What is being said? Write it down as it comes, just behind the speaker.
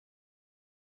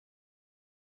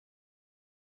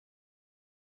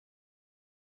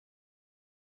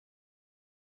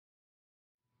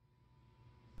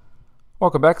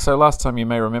Welcome back. So last time you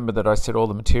may remember that I said all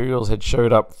the materials had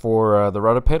showed up for the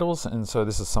rudder pedals, and so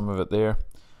this is some of it there.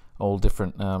 All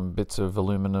different bits of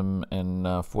aluminum and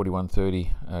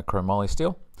 4130 chromoly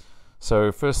steel.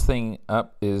 So first thing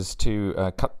up is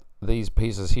to cut these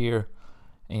pieces here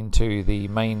into the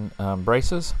main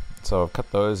braces. So I've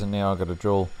cut those, and now I've got to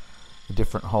drill the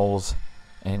different holes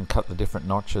and cut the different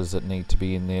notches that need to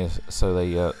be in there so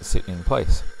they sit in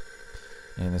place.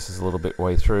 And this is a little bit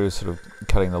way through, sort of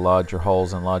cutting the larger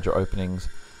holes and larger openings.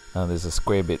 There's a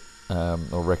square bit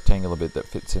or rectangular bit that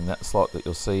fits in that slot that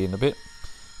you'll see in a bit,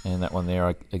 and that one there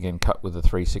I again cut with a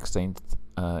 3/16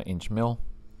 inch mill.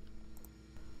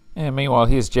 And meanwhile,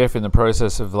 here's Jeff in the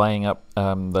process of laying up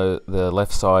the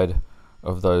left side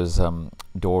of those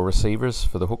door receivers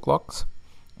for the hook locks,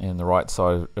 and the right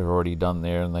side are already done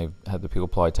there, and they've had the peel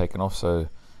ply taken off, so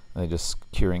they're just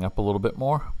curing up a little bit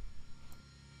more.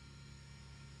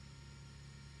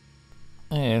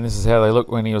 And this is how they look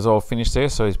when he was all finished there.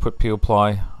 So he's put peel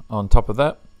ply on top of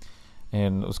that,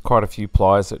 and it was quite a few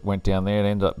plies that went down there. It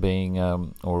ended up being,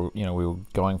 we were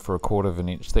going for 1/4 of an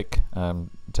inch thick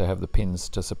to have the pins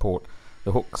to support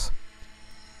the hooks.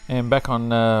 And back on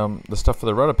the stuff for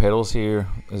the rudder pedals, here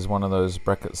is one of those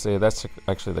brackets there. That's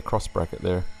actually the cross bracket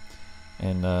there,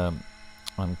 and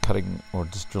I'm cutting or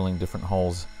just drilling different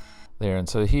holes there. And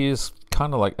so here's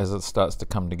kind of like as it starts to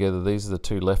come together. These are the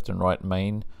two left and right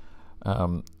main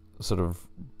sort of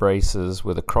braces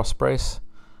with a cross brace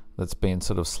that's been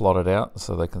sort of slotted out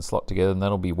so they can slot together, and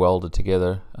that'll be welded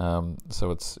together,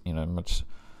 so it's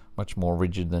much more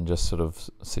rigid than just sort of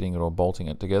sitting it or bolting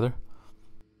it together.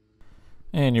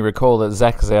 And you recall that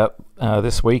Zach's out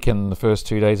this week and the first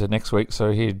 2 days of next week,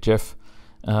 so here Jeff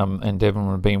and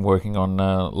Devon have been working on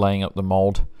laying up the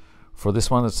mold for this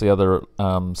one. It's the other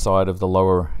side of the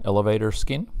lower elevator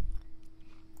skin.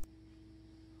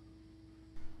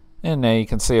 And now you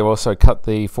can see I've also cut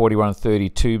the 4130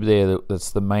 tube there.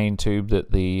 That's the main tube that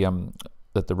the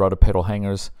rudder pedal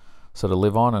hangers sort of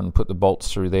live on, and put the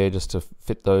bolts through there just to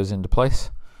fit those into place.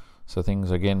 So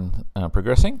things are again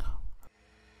progressing.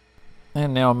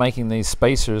 And now I'm making these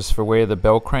spacers for where the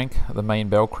bell crank, the main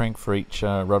bell crank for each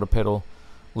rudder pedal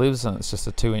lives, and it's just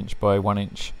a 2 inch by 1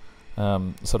 inch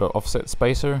sort of offset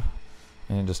spacer,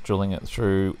 and just drilling it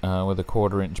through with a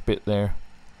 1/4 inch bit there.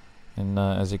 And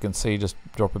as you can see, just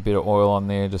drop a bit of oil on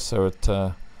there just so it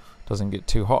doesn't get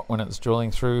too hot when it's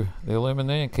drilling through the aluminum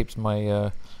there. It keeps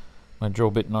my my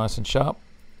drill bit nice and sharp.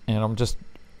 And I'm just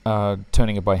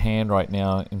turning it by hand right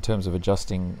now in terms of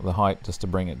adjusting the height just to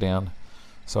bring it down.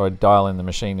 So I dial in the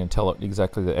machine and tell it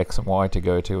exactly the X and Y to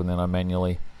go to, and then I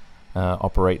manually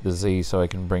operate the Z so I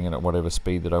can bring it at whatever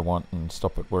speed that I want and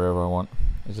stop it wherever I want.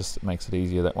 It just makes it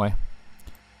easier that way.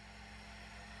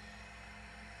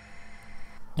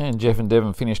 And Jeff and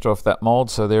Devon finished off that mold,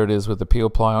 so there it is with the peel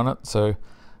ply on it. So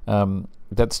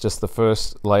that's just the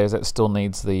first layers. That still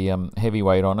needs the heavy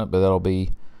weight on it, but that'll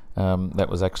be that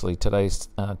was actually today's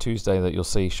Tuesday that you'll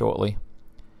see shortly.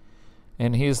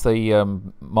 And here's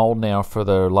the mold now for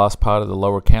the last part of the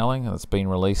lower cowling that's been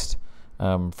released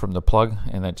from the plug,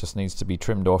 and that just needs to be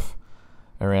trimmed off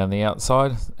around the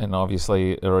outside. And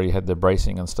obviously it already had the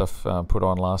bracing and stuff put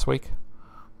on last week.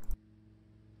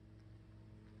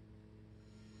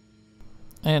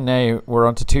 And now we're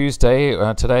on to Tuesday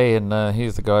today, and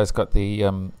here's the guys got the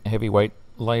heavyweight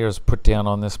layers put down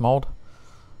on this mold.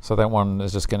 So that one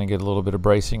is just going to get a little bit of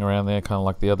bracing around there, kind of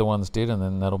like the other ones did, and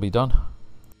then that'll be done.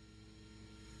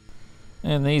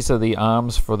 And these are the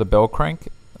arms for the bell crank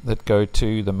that go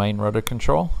to the main rudder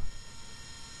control.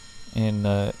 And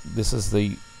this is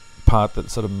the part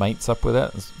that sort of mates up with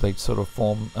that. They sort of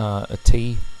form a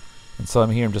T. And so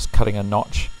I'm just cutting a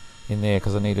notch in there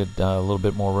because I needed a little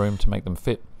bit more room to make them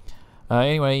fit.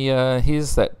 Anyway,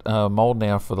 here's that mold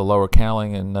now for the lower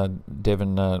cowling, and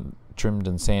Devon trimmed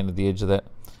and sanded the edge of that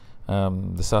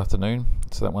this afternoon,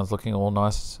 so that one's looking all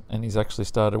nice, and he's actually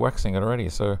started waxing it already,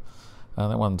 so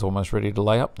that one's almost ready to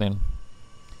lay up then.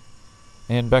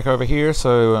 And back over here,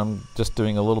 so I'm just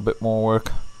doing a little bit more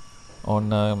work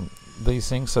on these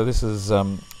things. So this is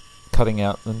cutting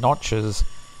out the notches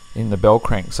in the bell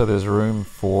crank, so there's room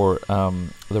for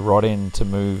the rod end to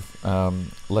move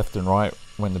left and right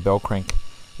when the bell crank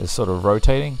is sort of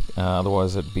rotating,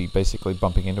 otherwise it'd be basically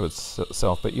bumping into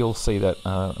itself. But you'll see that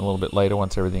a little bit later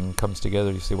once everything comes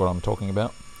together. You see what I'm talking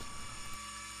about.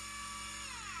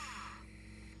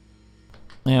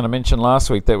 And I mentioned last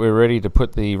week that we're ready to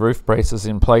put the roof braces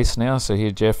in place now. So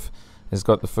here Jeff has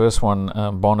got the first one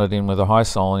bonded in with a high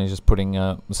sole, and he's just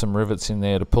putting some rivets in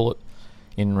there to pull it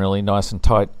in really nice and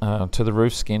tight to the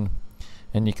roof skin.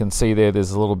 And you can see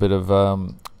there's a little bit of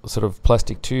sort of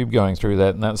plastic tube going through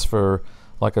that, and that's for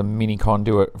like a mini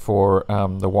conduit for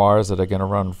the wires that are going to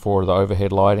run for the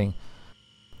overhead lighting.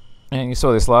 And you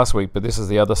saw this last week, but this is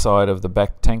the other side of the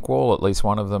back tank wall, at least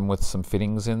one of them with some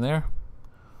fittings in there.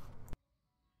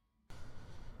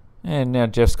 And now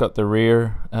Jeff's got the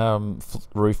rear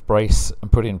roof brace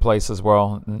put in place as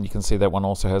well, and you can see that one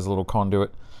also has a little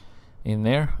conduit in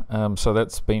there, so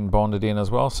that's been bonded in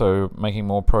as well, so making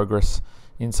more progress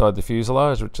inside the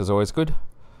fuselage, which is always good.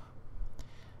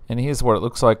 And here's what it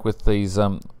looks like with these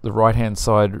the right hand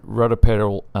side rudder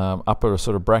pedal upper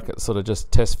sort of bracket sort of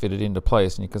just test fitted into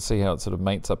place, and you can see how it sort of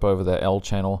mates up over that L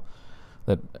channel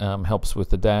that helps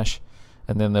with the dash.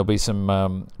 And then there'll be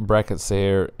some brackets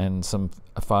there and some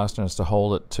fasteners to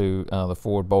hold it to the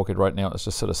forward bulkhead. Right now it's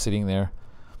just sort of sitting there,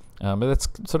 but that's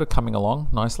sort of coming along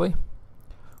nicely.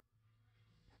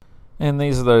 And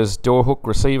these are those door hook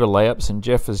receiver layups, and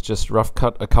Jeff has just rough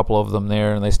cut a couple of them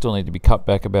there, and they still need to be cut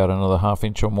back about another ½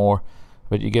 inch or more,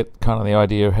 but you get kind of the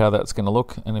idea of how that's going to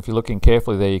look. And if you're looking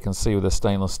carefully there, you can see with the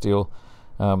stainless steel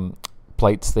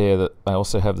plates there that they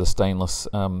also have the stainless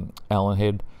Allen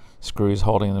head screws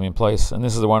holding them in place. And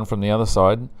this is the one from the other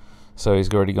side, so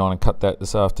he's already gone and cut that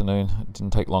this afternoon. It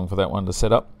didn't take long for that one to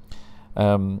set up.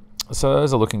 So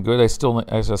those are looking good. They still,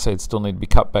 as I said, still need to be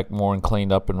cut back more and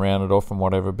cleaned up and rounded off and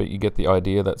whatever, but you get the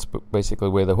idea. That's basically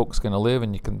where the hook's going to live,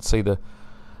 and you can see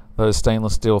those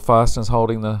stainless steel fasteners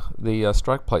holding the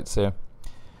strike plates there.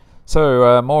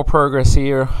 So more progress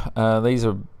here. These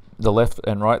are the left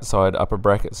and right side upper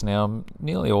brackets now,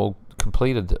 nearly all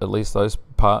completed, at least those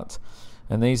parts.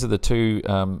 And these are the two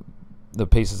the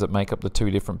pieces that make up the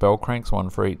two different bell cranks, one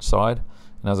for each side.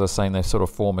 And as I was saying, they sort of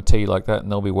form a T like that,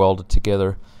 and they'll be welded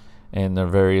together, and the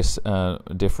various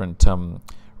different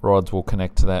rods will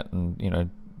connect to that, and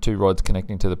two rods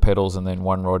connecting to the pedals, and then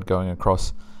one rod going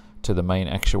across to the main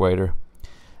actuator.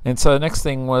 And so the next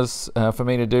thing was for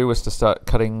me to do was to start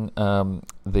cutting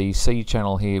the C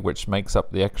channel here, which makes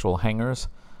up the actual hangers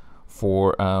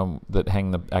for that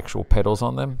hang the actual pedals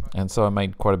on them. And so I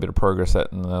made quite a bit of progress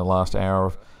at in the last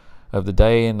hour of the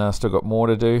day, and still got more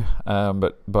to do,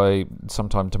 but by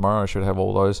sometime tomorrow I should have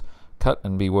all those cut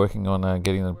and be working on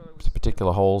getting the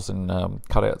particular holes and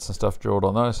cutouts and stuff drilled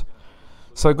on those.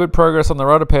 So good progress on the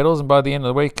rudder pedals, and by the end of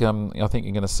the week I think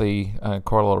you're going to see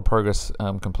quite a lot of progress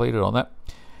completed on that.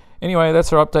 Anyway,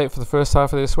 that's our update for the first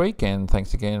half of this week, and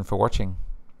thanks again for watching.